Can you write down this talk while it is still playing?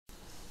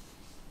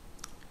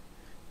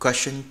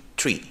Question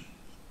 3,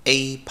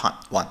 A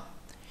part 1.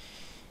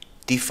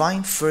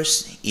 Define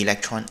first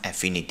electron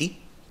affinity,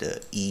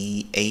 the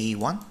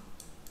EA1.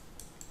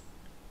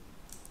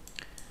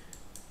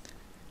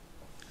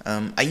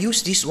 I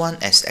use this one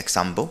as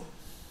example.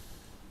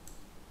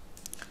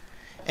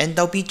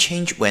 Enthalpy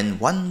change when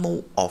 1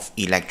 mole of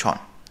electron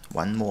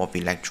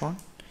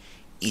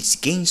is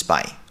gained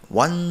by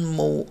 1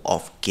 mole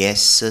of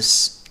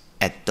gaseous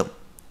atom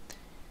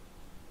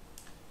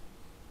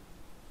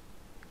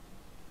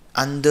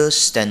under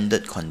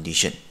standard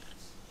condition.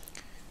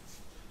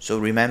 So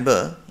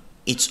remember,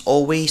 it's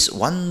always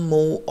 1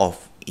 mole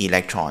of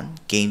electron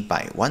gained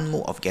by 1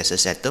 mole of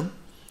gaseous atom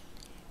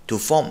to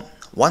form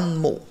 1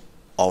 mole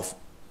of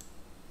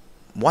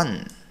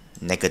 1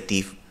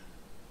 negative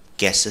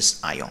gaseous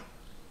ion.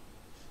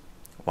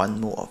 1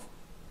 mole of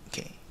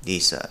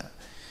this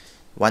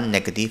 1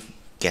 negative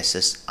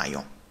gaseous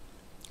ion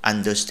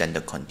under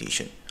standard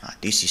condition.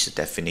 This is the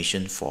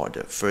definition for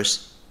the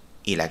first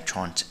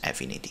electron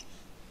affinity.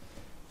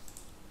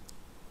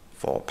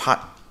 For part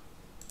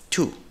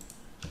 2,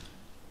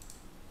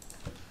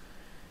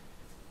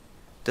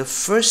 the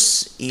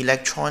first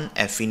electron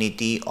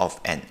affinity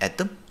of an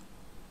atom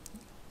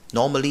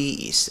normally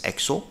is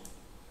exo,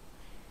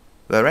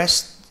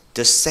 whereas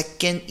the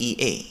second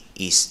EA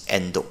is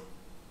endo.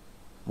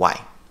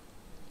 Why?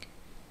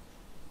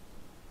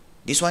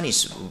 This one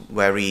is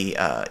very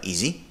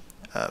easy.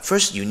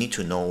 First, you need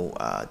to know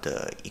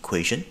the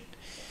equation.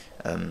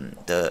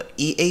 The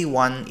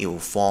EA1 will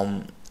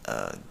form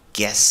a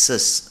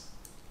gaseous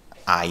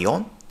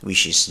ion,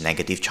 which is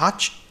negative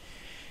charge.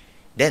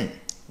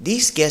 Then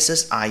this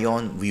gaseous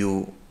ion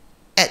will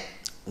add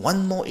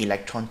 1 more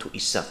electron to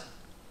itself.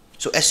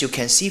 So as you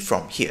can see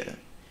from here,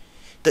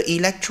 the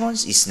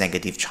electrons is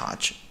negative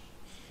charge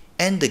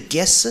and the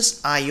gaseous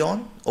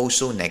ion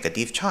also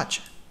negative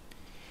charge.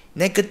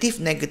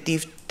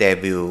 Negative, they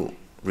will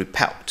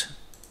repel.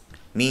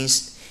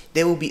 Means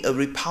there will be a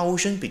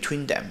repulsion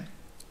between them.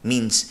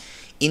 Means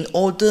in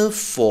order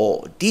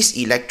for this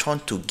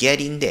electron to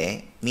get in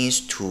there,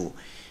 means to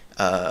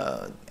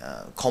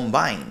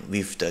combine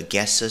with the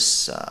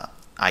gaseous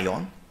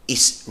ion,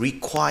 is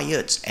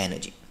required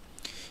energy.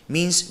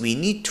 Means we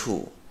need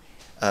to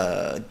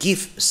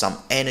give some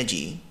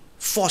energy,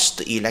 force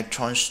the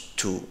electrons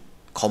to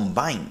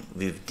combine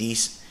with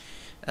this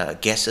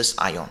gaseous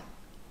ion.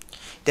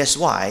 That's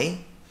why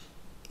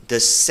the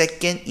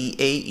second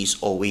EA is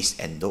always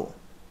endo.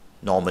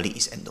 Normally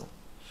is endo.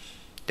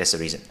 That's the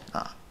reason.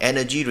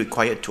 Energy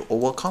required to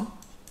overcome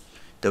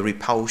the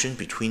repulsion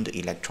between the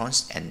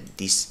electrons and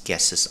this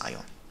gaseous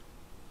ion.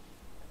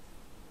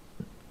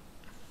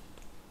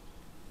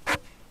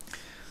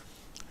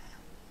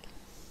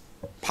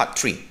 Part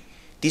 3.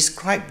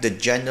 Describe the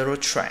general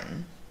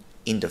trend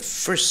in the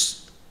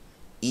first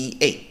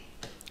EA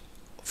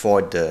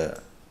for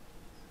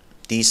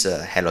this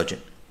halogen,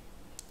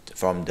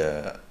 from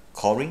the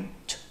chlorine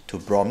to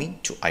bromine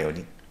to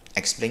iodine.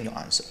 Explain your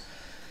answer.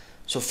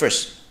 So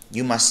first,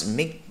 you must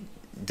make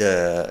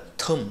the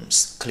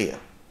terms clear.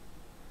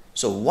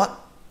 So what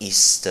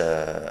is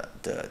the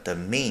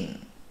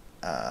main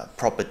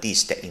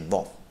properties that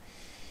involve?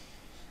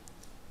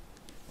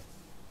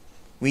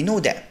 We know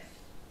that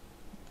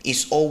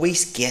it's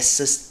always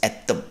gaseous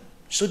atom,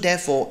 so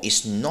therefore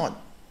it's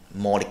not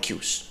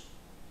molecules.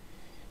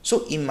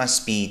 So it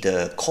must be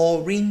the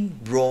chlorine,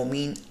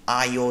 bromine,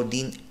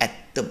 iodine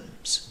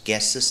atoms,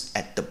 gaseous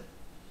atom.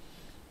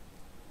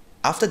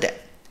 After that,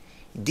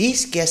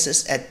 these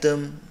gaseous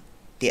atom,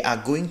 they are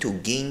going to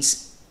gain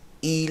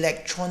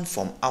electron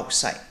from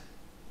outside.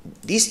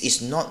 This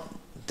is not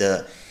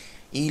the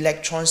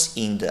electrons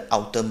in the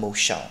outermost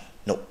shell.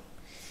 No.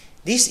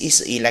 This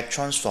is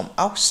electrons from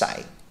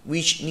outside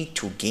which need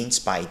to gain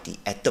by the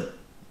atom.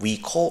 We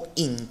call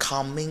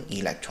incoming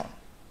electron.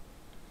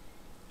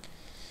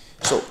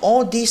 So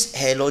all these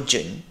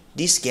halogen,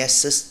 these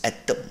gaseous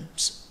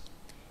atoms,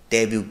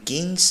 they will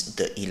gain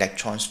the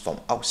electrons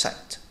from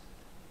outside.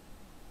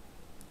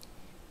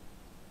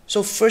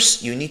 So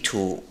first you need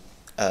to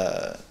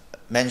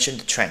mention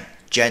the trend,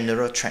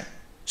 general trend.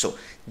 So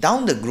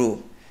down the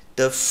group,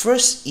 the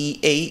first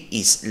EA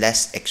is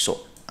less exo.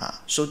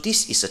 So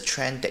this is a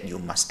trend that you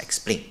must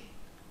explain,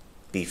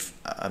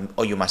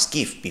 or you must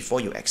give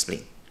before you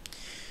explain.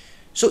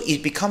 So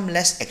it becomes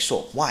less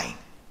exo. Why?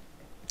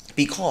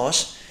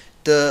 Because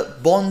the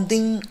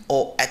bonding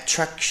or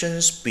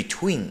attractions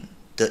between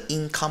the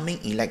incoming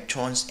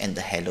electrons and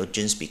the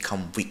halogens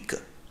become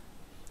weaker.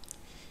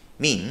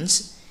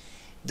 Means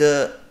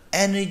the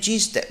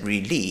energies that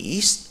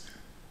released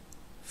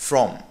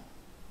from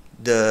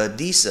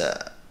this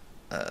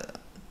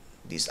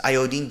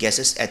iodine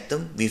gaseous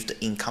atom with the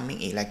incoming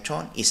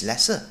electron is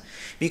lesser,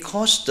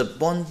 because the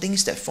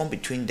bondings that form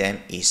between them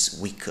is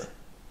weaker.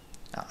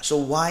 So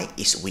why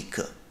is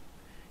weaker?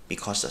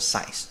 Because the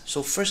size.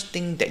 So first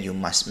thing that you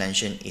must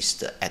mention is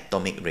the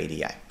atomic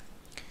radii.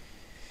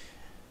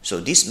 So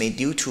this may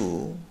due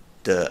to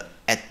the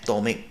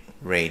atomic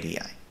radii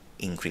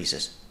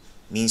increases.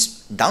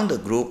 Means down the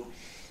group,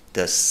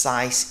 the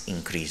size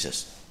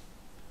increases.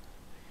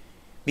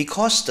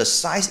 Because the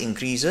size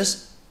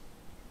increases,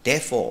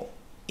 therefore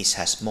it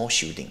has more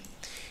shielding.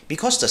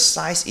 Because the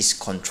size is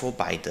controlled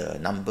by the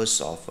numbers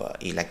of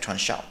electron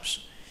shells.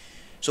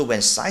 So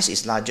when size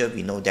is larger,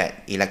 we know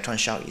that electron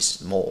shell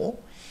is more,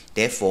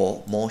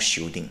 therefore more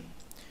shielding.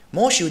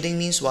 More shielding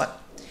means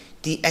what?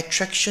 The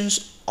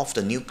attractions of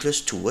the nucleus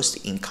towards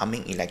the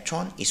incoming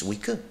electron is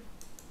weaker.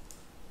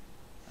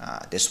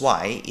 That's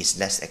why it's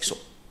less exo.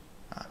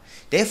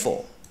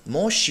 Therefore,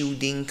 more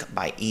shielding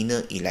by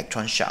inner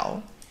electron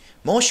shell.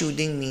 More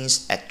shielding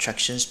means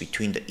attractions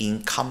between the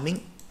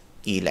incoming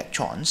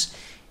electrons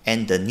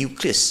and the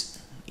nucleus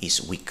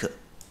is weaker.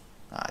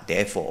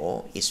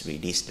 Therefore, it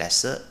releases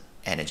lesser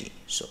energy,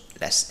 so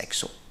less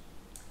exo.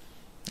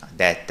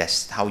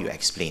 That's how you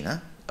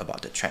explain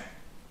about the trap.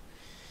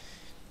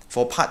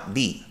 For part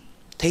B,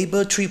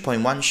 table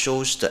 3.1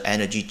 shows the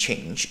energy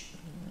change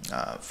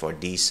for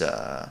this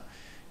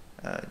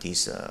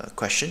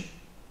question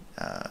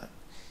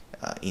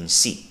in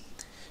C.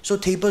 So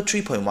table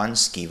 3.1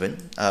 is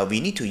given. We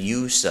need to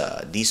use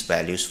these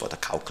values for the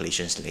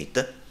calculations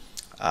later.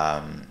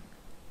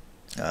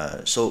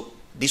 So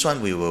this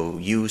one we will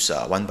use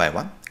one by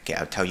one. Okay,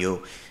 I'll tell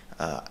you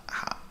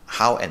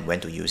how and when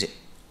to use it.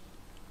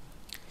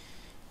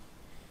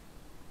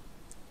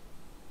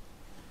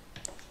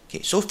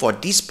 Okay, so for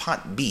this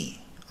part B,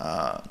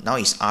 now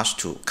it's asked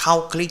to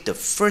calculate the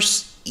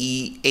first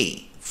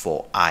EA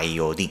for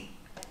iodine.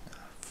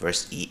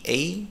 First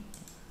EA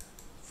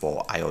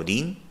for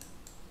iodine.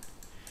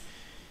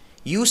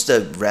 Use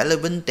the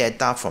relevant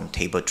data from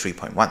table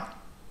 3.1.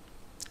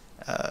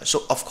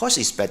 So of course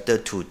it's better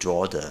to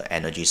draw the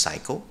energy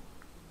cycle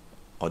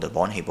or the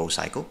Born-Haber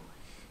cycle.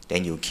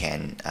 Then you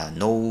can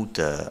know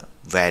the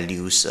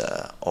values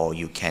or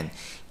you can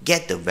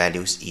get the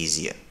values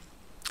easier.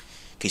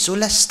 Okay, so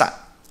let's start.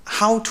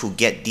 How to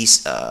get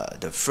this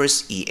the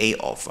first EA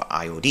of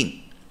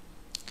iodine?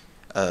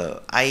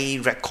 I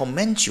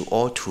recommend you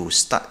all to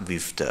start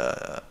with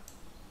the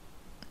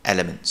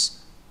elements.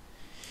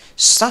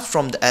 Start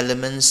from the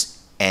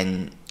elements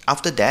and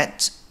after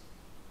that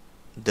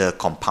the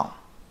compound.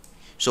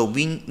 So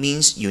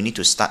means you need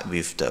to start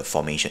with the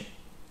formation.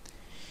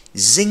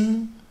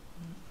 Zinc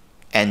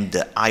and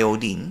the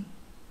iodine,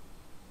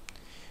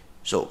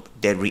 so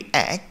they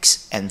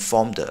react and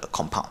form the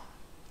compound.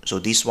 So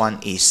this one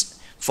is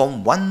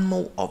form 1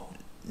 mole of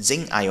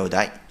zinc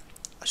iodide,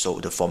 so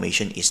the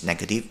formation is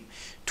negative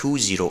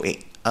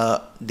 208.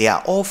 They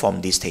are all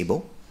from this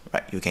table,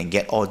 right? You can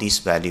get all these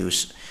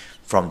values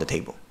from the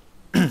table.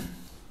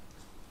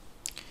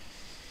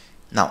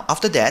 Now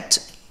after that,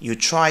 you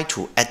try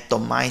to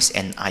atomize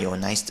and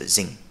ionize the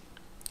zinc.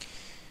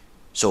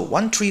 So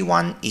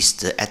 131 is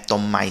the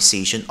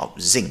atomization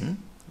of zinc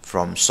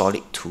from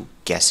solid to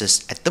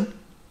gaseous atom.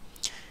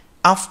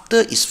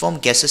 After it's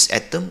formed gaseous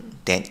atom,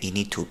 then it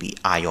need to be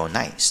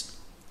ionized.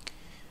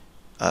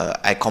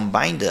 I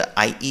combine the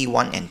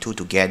IE1 and 2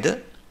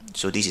 together.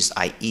 So this is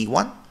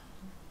IE1,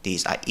 this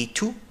is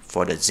IE2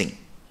 for the zinc.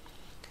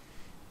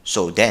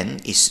 So then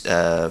it's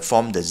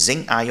form the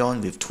zinc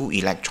ion with 2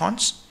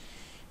 electrons.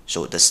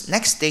 So the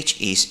next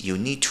stage is you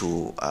need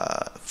to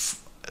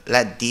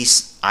let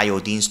these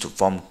iodines to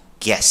form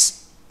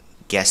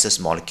gaseous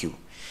molecule.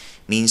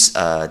 Means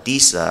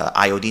this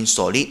iodine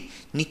solid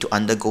need to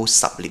undergo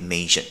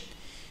sublimation.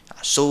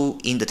 So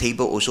in the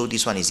table also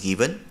this one is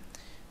given.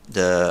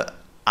 The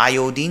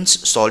iodine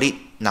solid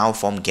now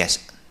form gas.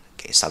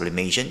 Okay,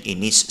 sublimation, it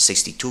needs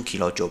 62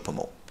 kJ per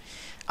mole.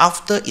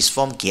 After it's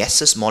formed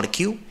gaseous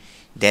molecule,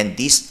 then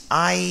this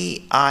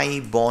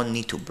I bond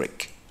need to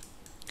break.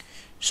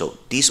 So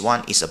this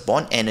one is a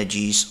bond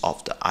energies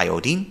of the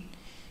iodine.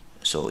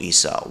 So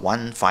it's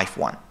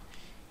 151.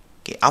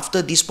 Okay,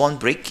 after this bond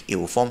break, it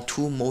will form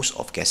 2 moles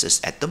of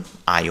gaseous atom,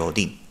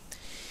 iodine.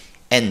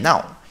 And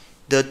now,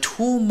 the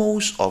 2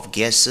 moles of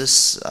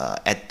gaseous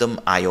atom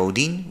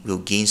iodine will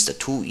gain the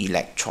 2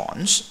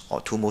 electrons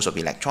or 2 moles of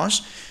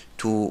electrons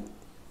to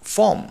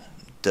form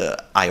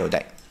the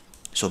iodide.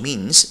 So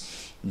means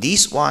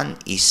this one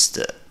is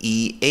the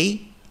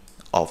EA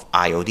of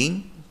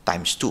iodine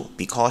times 2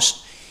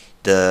 because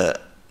the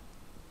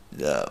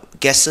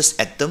gaseous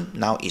atom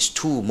now is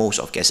 2 moles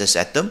of gaseous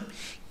atom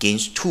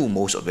gains 2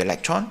 moles of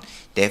electron.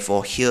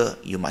 Therefore here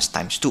you must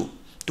times 2.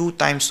 2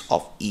 times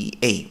of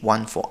EA,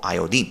 1 for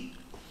iodine.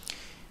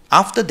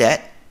 After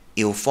that,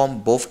 it will form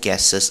both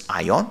gaseous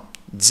ion,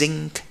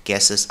 zinc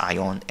gaseous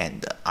ion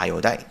and the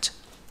iodide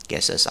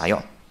gaseous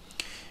ion.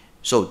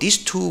 So these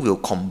two will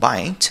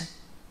combine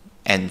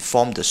and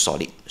form the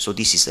solid. So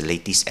this is the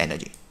lattice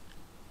energy.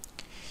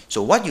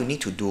 So what you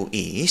need to do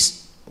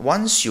is,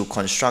 once you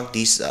construct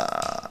this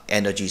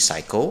energy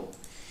cycle,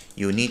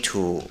 you need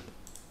to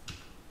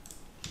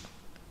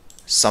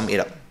sum it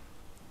up.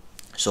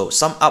 So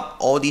sum up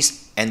all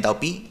this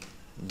enthalpy,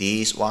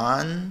 this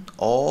one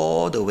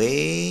all the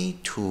way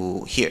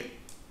to here.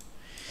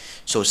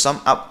 So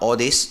sum up all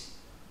this.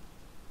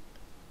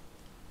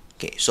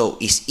 Okay, so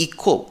it's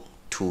equal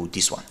to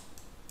this one.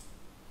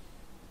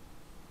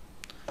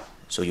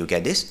 So you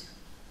get this.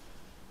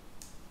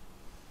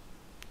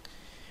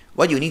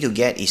 What you need to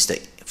get is the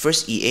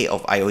first EA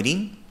of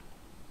iodine,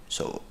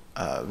 so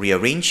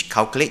rearrange,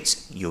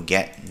 calculate, you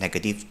get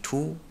negative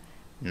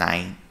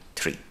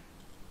 293.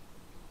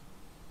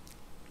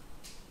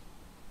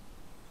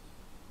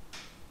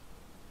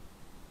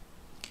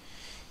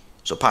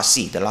 So part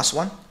C, the last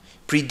one.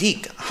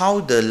 Predict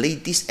how the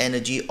lattice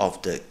energy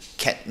of the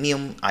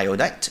cadmium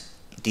iodide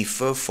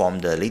differ from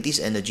the lattice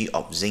energy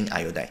of zinc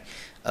iodide.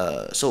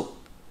 So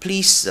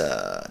please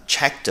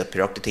check the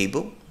periodic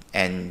table,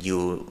 and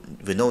you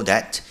will know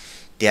that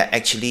they are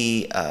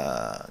actually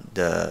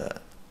the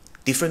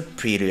different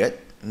period.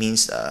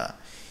 Means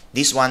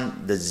this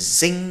one, the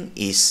zinc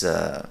is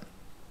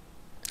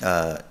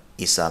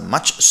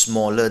much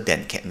smaller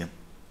than cadmium,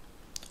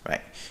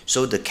 right?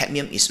 So the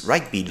cadmium is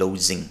right below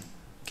zinc,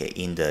 okay,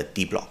 in the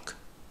D block.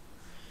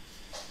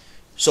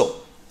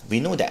 So we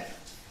know that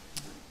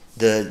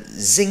the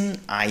zinc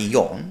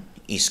ion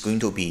is going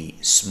to be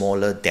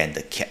smaller than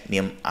the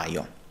cadmium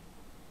ion.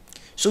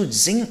 So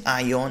zinc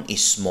ion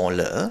is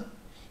smaller,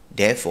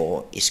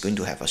 therefore it's going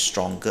to have a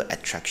stronger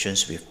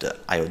attractions with the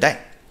iodide.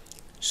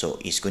 So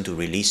it's going to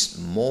release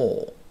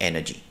more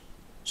energy.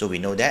 So we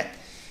know that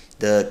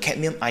the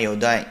cadmium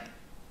iodide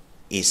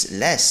is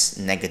less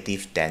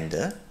negative than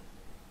the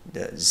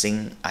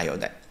zinc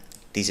iodide.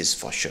 This is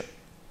for sure,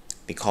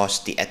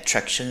 because the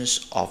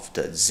attractions of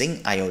the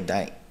zinc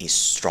iodide is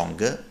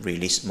stronger,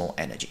 release more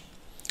energy.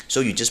 So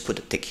you just put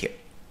a tick here.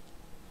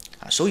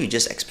 So you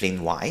just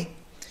explain why.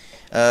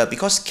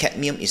 Because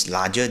cadmium is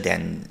larger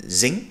than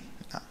zinc,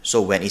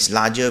 so when it's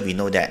larger, we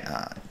know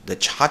that the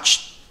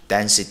charge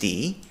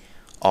density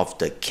of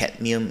the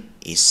cadmium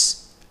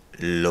is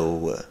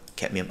lower.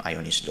 Cadmium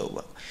ion is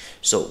lower.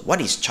 So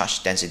what is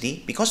charge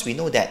density? Because we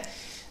know that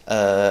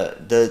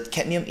the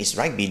cadmium is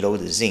right below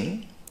the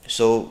zinc,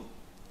 so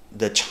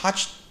the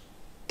charge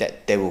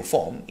that they will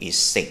form is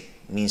same,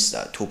 means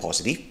 2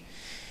 positive.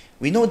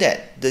 We know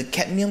that the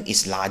cadmium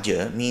is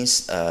larger,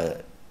 means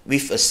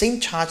with a same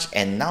charge,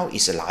 and now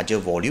it's a larger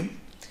volume,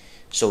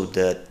 so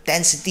the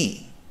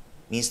density,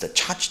 means the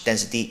charge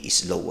density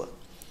is lower.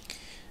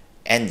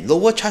 And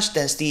lower charge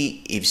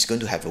density is going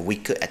to have a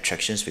weaker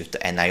attractions with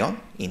the anion.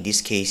 In this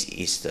case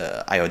is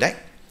the iodide.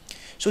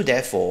 So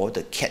therefore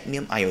the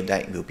cadmium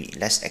iodide will be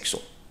less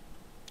exo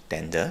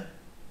than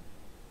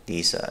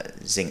this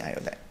zinc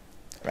iodide,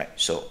 right?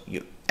 So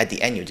you at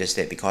the end you just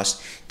say,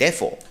 because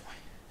therefore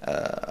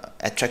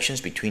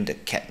attractions between the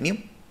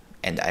cadmium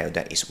and the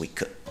iodide is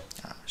weaker,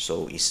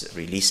 so it's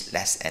released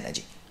less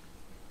energy,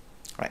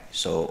 right?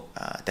 So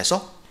that's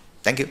all.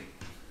 Thank you.